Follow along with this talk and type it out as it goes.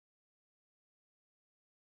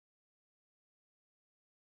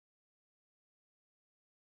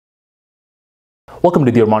Welcome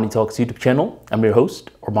to the Armani Talks YouTube channel. I'm your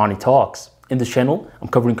host, Armani Talks. In this channel, I'm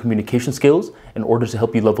covering communication skills in order to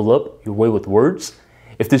help you level up your way with words.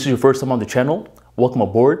 If this is your first time on the channel, welcome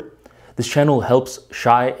aboard. This channel helps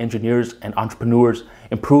shy engineers and entrepreneurs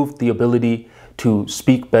improve the ability to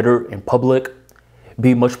speak better in public,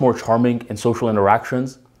 be much more charming in social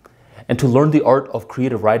interactions, and to learn the art of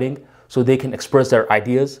creative writing so they can express their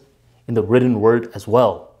ideas in the written word as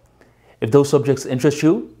well. If those subjects interest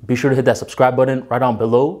you, be sure to hit that subscribe button right down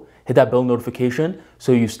below. Hit that bell notification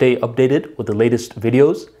so you stay updated with the latest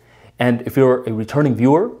videos. And if you're a returning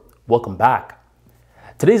viewer, welcome back.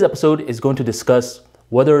 Today's episode is going to discuss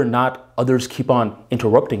whether or not others keep on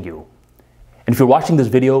interrupting you. And if you're watching this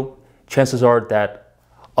video, chances are that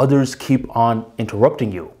others keep on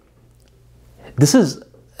interrupting you. This is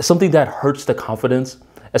something that hurts the confidence,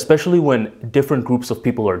 especially when different groups of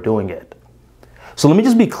people are doing it. So let me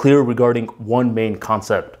just be clear regarding one main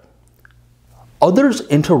concept. Others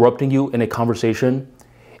interrupting you in a conversation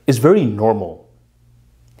is very normal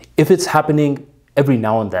if it's happening every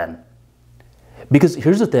now and then. Because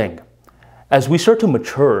here's the thing, as we start to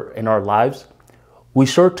mature in our lives, we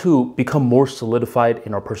start to become more solidified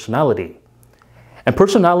in our personality. And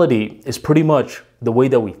personality is pretty much the way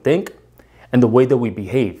that we think and the way that we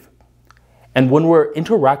behave. And when we're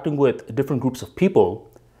interacting with different groups of people,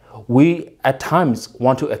 we at times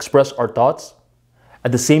want to express our thoughts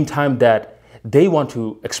at the same time that they want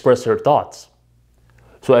to express their thoughts.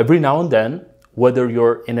 So every now and then, whether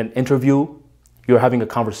you're in an interview, you're having a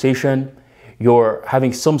conversation, you're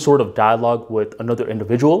having some sort of dialogue with another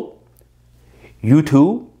individual, you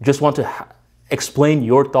too just want to explain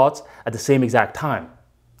your thoughts at the same exact time.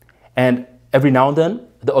 And every now and then,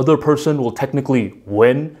 the other person will technically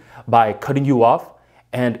win by cutting you off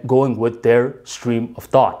and going with their stream of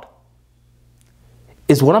thought.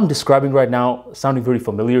 Is what I'm describing right now sounding very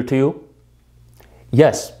familiar to you?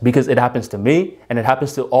 Yes, because it happens to me and it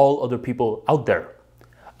happens to all other people out there.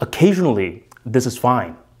 Occasionally, this is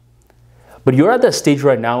fine. But you're at that stage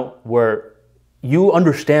right now where you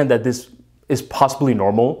understand that this is possibly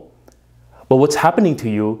normal, but what's happening to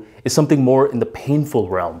you is something more in the painful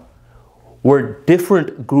realm, where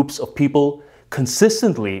different groups of people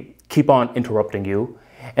consistently keep on interrupting you.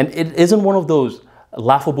 And it isn't one of those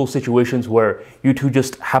laughable situations where you two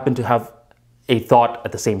just happen to have a thought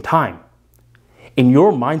at the same time. In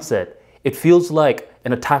your mindset, it feels like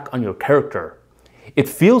an attack on your character. It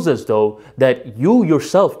feels as though that you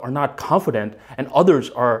yourself are not confident and others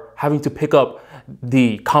are having to pick up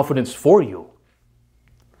the confidence for you.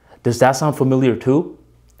 Does that sound familiar too?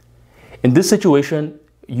 In this situation,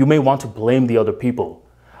 you may want to blame the other people.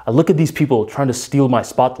 I look at these people trying to steal my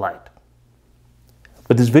spotlight.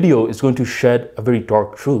 But this video is going to shed a very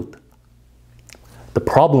dark truth. The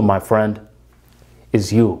problem, my friend,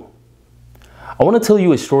 is you. I want to tell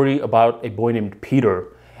you a story about a boy named Peter,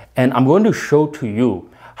 and I'm going to show to you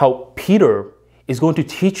how Peter is going to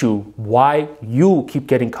teach you why you keep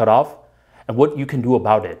getting cut off and what you can do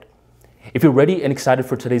about it. If you're ready and excited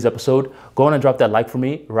for today's episode, go on and drop that like for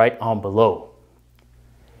me right on below.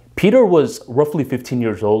 Peter was roughly 15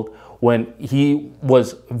 years old when he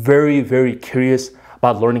was very curious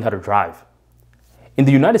about learning how to drive. In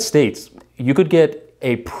the United States, you could get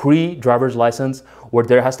a pre-driver's license where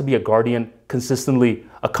there has to be a guardian consistently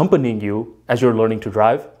accompanying you as you're learning to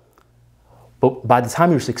drive. But by the time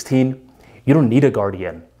you're 16, you don't need a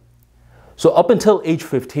guardian. So up until age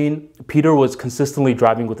 15, Peter was consistently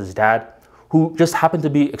driving with his dad, who just happened to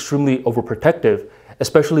be extremely overprotective,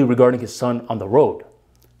 especially regarding his son on the road.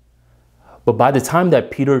 But by the time that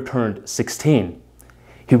Peter turned 16,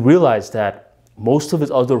 he realized that most of his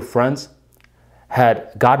other friends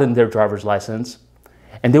had gotten their driver's license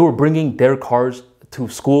and they were bringing their cars to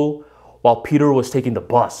school while Peter was taking the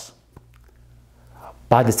bus.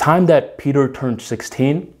 By the time that Peter turned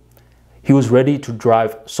 16, he was ready to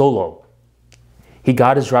drive solo. He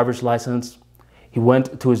got his driver's license. He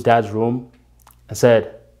went to his dad's room and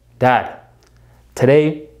said, "Dad,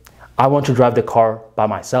 today I want to drive the car by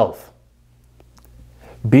myself."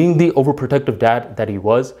 Being the overprotective dad that he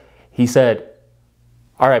was, he said,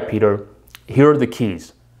 "All right, Peter, here are the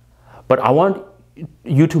keys. But I want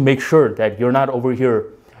you to make sure that you're not over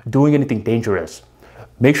here doing anything dangerous.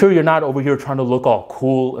 Make sure you're not over here trying to look all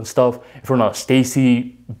cool and stuff in front of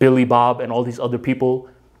Stacy, Billy Bob, and all these other people.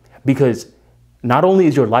 Because not only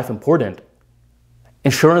is your life important,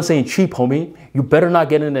 insurance ain't cheap, homie. You better not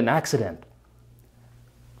get in an accident."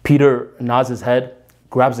 Peter nods his head,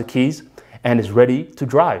 grabs the keys, and is ready to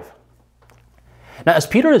drive. Now, as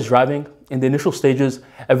Peter is driving, in the initial stages,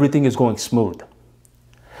 everything is going smooth.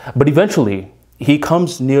 But eventually, he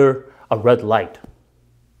comes near a red light.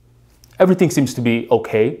 Everything seems to be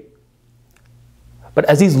okay. But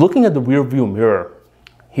as he's looking at the rear view mirror,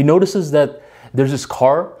 he notices that there's this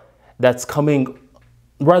car that's coming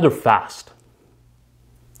rather fast.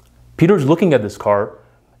 Peter's looking at this car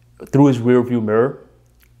through his rear view mirror,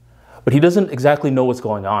 but he doesn't exactly know what's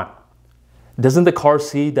going on. Doesn't the car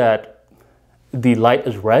see that the light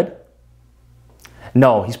is red?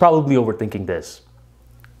 No, he's probably overthinking this.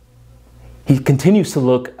 He continues to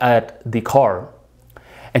look at the car,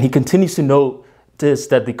 and he continues to notice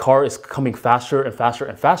that the car is coming faster and faster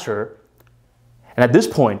and faster. And at this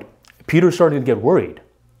point, Peter's starting to get worried.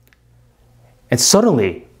 And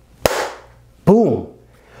suddenly, boom,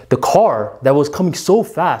 the car that was coming so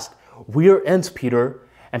fast rear ends Peter,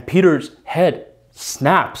 and Peter's head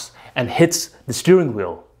snaps and hits the steering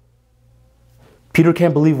wheel. Peter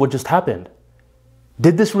can't believe what just happened.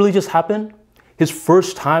 Did this really just happen? His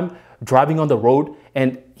first time driving on the road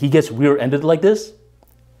and he gets rear-ended like this?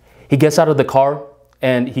 He gets out of the car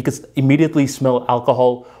and he could immediately smell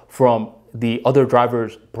alcohol from the other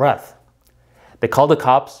driver's breath. They call the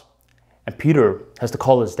cops and Peter has to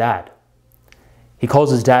call his dad. He calls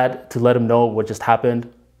his dad to let him know what just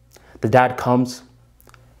happened. The dad comes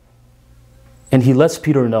and he lets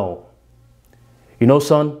Peter know, you know,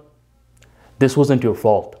 son, this wasn't your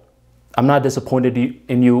fault. I'm not disappointed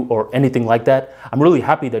in you or anything like that. I'm really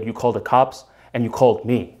happy that you called the cops and you called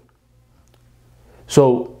me.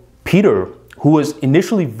 So Peter, who was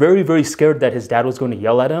initially very, very scared that his dad was going to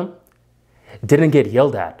yell at him, didn't get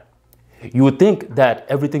yelled at. You would think that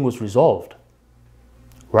everything was resolved,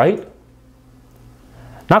 right?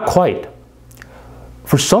 Not quite.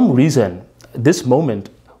 For some reason, this moment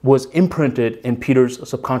was imprinted in Peter's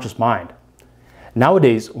subconscious mind.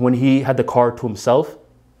 Nowadays, when he had the car to himself,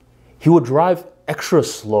 he would drive extra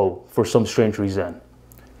slow for some strange reason.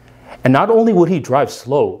 And not only would he drive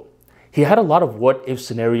slow, he had a lot of what-if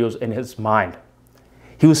scenarios in his mind.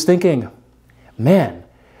 He was thinking, man,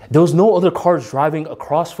 there was no other cars driving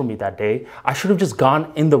across from me that day. I should have just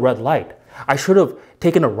gone in the red light. I should have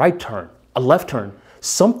taken a right turn, a left turn,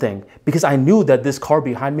 something, because I knew that this car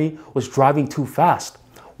behind me was driving too fast.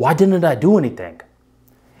 Why didn't I do anything?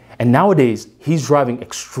 And nowadays, he's driving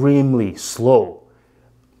extremely slow,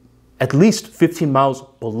 at least 15 miles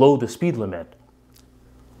below the speed limit.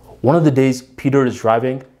 One of the days, Peter is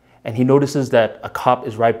driving and he notices that a cop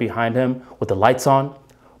is right behind him with the lights on,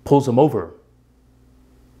 pulls him over.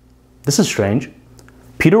 This is strange.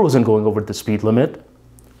 Peter wasn't going over the speed limit.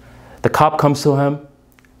 The cop comes to him,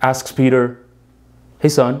 asks Peter, hey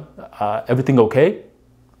son, everything okay?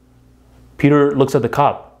 Peter looks at the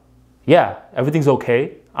cop. Yeah, everything's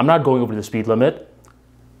okay. I'm not going over the speed limit.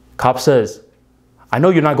 Cop says, I know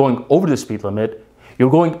you're not going over the speed limit.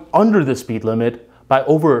 You're going under the speed limit by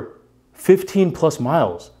over 15 plus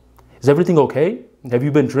miles. Is everything okay? Have you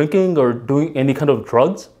been drinking or doing any kind of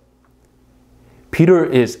drugs? Peter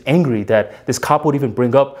is angry that this cop would even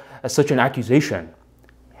bring up such an accusation.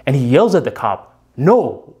 And he yells at the cop,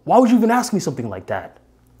 no, why would you even ask me something like that?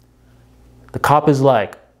 The cop is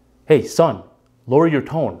like, hey son, lower your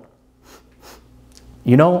tone.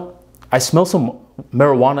 You know, I smell some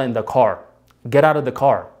marijuana in the car. Get out of the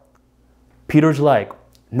car. Peter's like,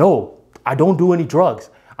 no, I don't do any drugs.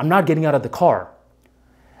 I'm not getting out of the car.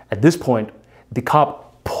 At this point, the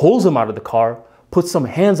cop pulls him out of the car, puts some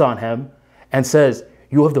hands on him, and says,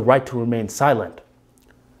 you have the right to remain silent.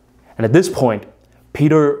 And at this point,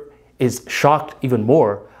 Peter is shocked even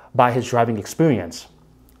more by his driving experience.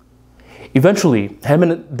 Eventually, him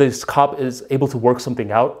and this cop is able to work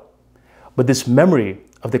something out, but this memory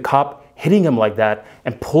of the cop hitting him like that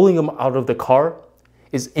and pulling him out of the car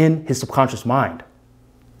is in his subconscious mind.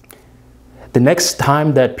 The next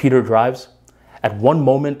time that Peter drives, at one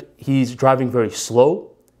moment he's driving very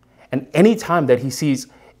slow, and any time that he sees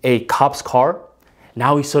a cop's car,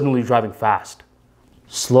 now he's suddenly driving fast.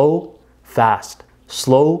 Slow, fast,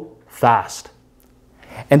 slow, fast.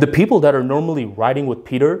 And the people that are normally riding with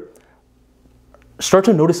Peter start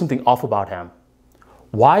to notice something off about him.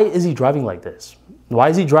 Why is he driving like this? Why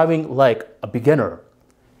is he driving like a beginner?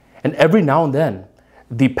 And every now and then,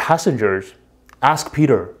 the passengers ask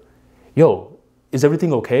Peter, yo, is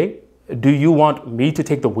everything okay? Do you want me to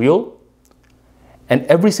take the wheel? And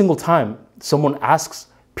every single time someone asks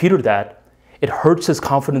Peter that, it hurts his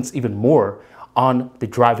confidence even more on the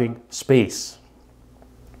driving space.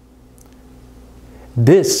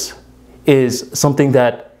 This is something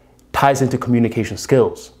that ties into communication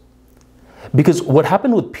skills. Because what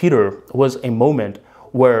happened with Peter was a moment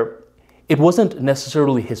where it wasn't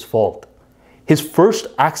necessarily his fault. His first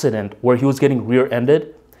accident where he was getting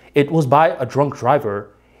rear-ended, it was by a drunk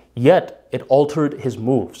driver, yet it altered his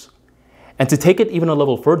moves. And to take it even a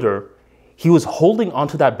level further, he was holding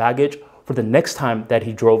onto that baggage for the next time that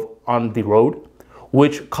he drove on the road,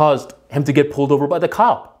 which caused him to get pulled over by the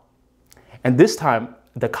cop. And this time,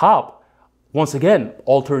 the cop, once again,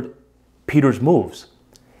 altered Peter's moves.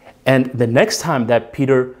 And the next time that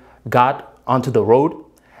Peter got onto the road,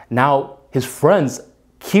 now his friends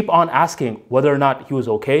keep on asking whether or not he was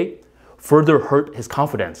okay, further hurt his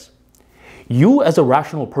confidence. You, as a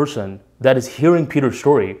rational person that is hearing Peter's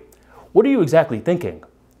story, what are you exactly thinking?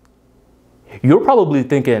 You're probably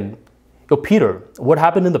thinking, yo, Peter, what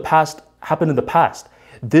happened in the past happened in the past.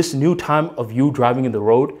 This new time of you driving in the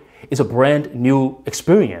road is a brand new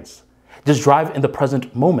experience. Just drive in the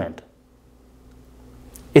present moment.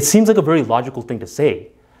 It seems like a very logical thing to say.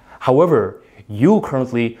 However, you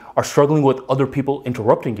currently are struggling with other people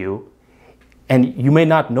interrupting you, and you may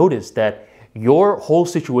not notice that your whole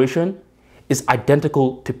situation is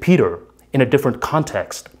identical to Peter in a different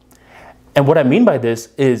context. And what I mean by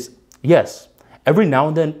this is, yes, every now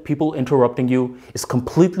and then people interrupting you is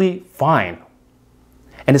completely fine,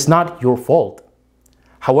 and it's not your fault.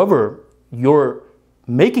 However, you're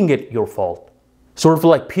making it your fault, sort of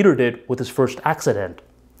like Peter did with his first accident.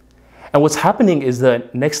 And what's happening is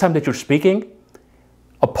that next time that you're speaking,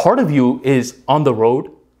 a part of you is on the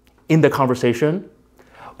road in the conversation,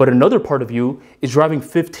 but another part of you is driving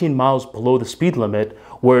 15 miles below the speed limit,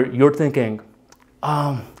 where you're thinking,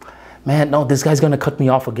 man, no, this guy's gonna cut me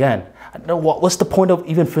off again. What's the point of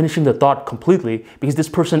even finishing the thought completely, because this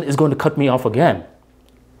person is going to cut me off again.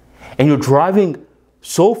 And you're driving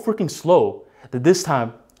so freaking slow that this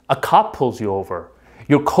time a cop pulls you over.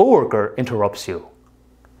 Your coworker interrupts you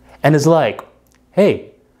and is like,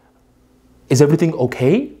 hey, is everything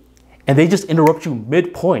okay? And they just interrupt you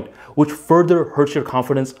midpoint, which further hurts your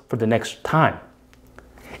confidence for the next time.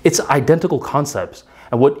 It's identical concepts.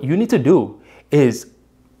 And what you need to do is,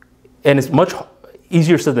 and it's much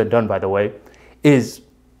easier said than done, by the way, is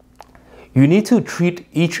you need to treat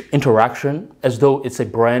each interaction as though it's a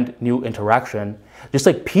brand new interaction, just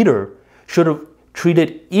like Peter should have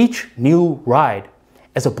treated each new ride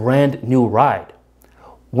as a brand new ride.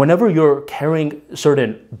 Whenever you're carrying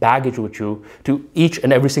certain baggage with you to each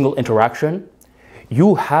and every single interaction,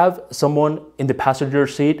 you have someone in the passenger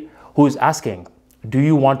seat who is asking, do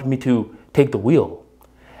you want me to take the wheel?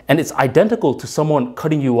 And it's identical to someone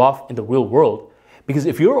cutting you off in the real world. Because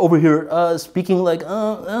if you're over here speaking like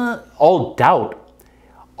all doubt,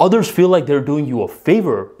 others feel like they're doing you a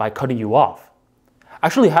favor by cutting you off. I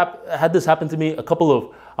actually had this happen to me a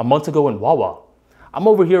couple of months ago in Wawa. I'm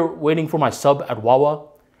over here waiting for my sub at Wawa,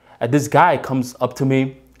 and this guy comes up to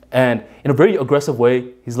me, and in a very aggressive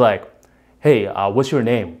way, he's like, hey, what's your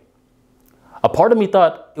name? A part of me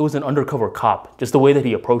thought it was an undercover cop, just the way that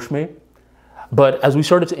he approached me. But as we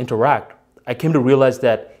started to interact, I came to realize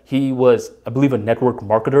that he was, I believe, a network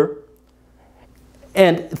marketer.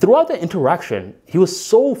 And throughout the interaction, he was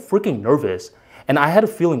so freaking nervous, and I had a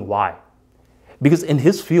feeling why. Because in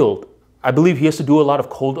his field, I believe he has to do a lot of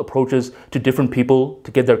cold approaches to different people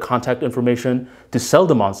to get their contact information, to sell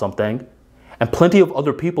them on something. And plenty of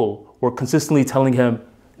other people were consistently telling him,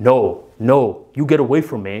 no, you get away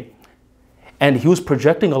from me. And he was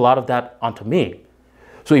projecting a lot of that onto me.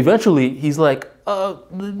 So eventually he's like,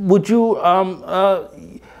 would you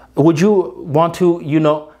want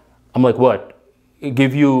to, I'm like, what?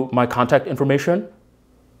 Give you my contact information?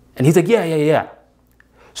 And he's like, yeah.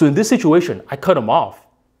 So in this situation, I cut him off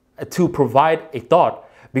to provide a thought,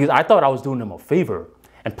 because I thought I was doing him a favor.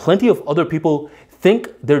 And plenty of other people think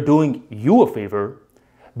they're doing you a favor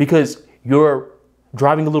because you're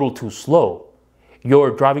driving a little too slow,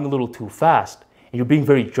 you're driving a little too fast, and you're being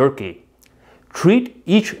very jerky. Treat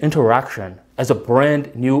each interaction as a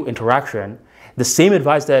brand new interaction, the same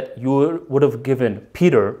advice that you would have given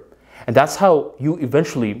Peter, and that's how you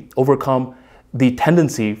eventually overcome the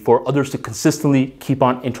tendency for others to consistently keep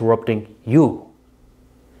on interrupting you.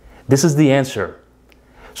 This is the answer.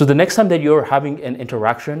 So the next time that you're having an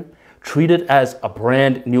interaction, treat it as a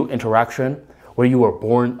brand new interaction where you were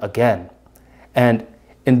born again. And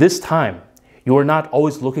in this time, you are not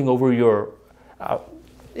always looking over your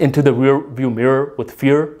into the rear view mirror with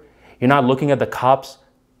fear. You're not looking at the cops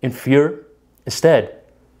in fear. Instead,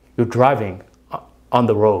 you're driving on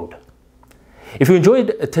the road. If you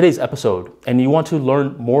enjoyed today's episode and you want to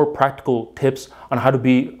learn more practical tips on how to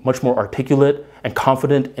be much more articulate and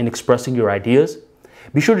confident in expressing your ideas,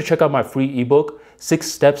 be sure to check out my free ebook, 6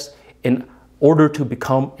 Steps in Order to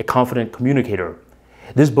Become a Confident Communicator.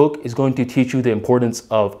 This book is going to teach you the importance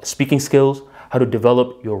of speaking skills, how to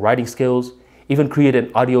develop your writing skills, even create an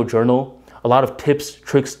audio journal, a lot of tips,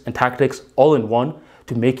 tricks, and tactics all in one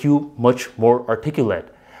to make you much more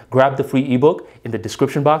articulate. grab the free ebook in the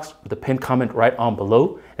description box with the pinned comment right on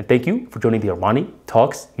below. And thank you for joining the Armani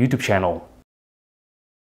Talks YouTube channel.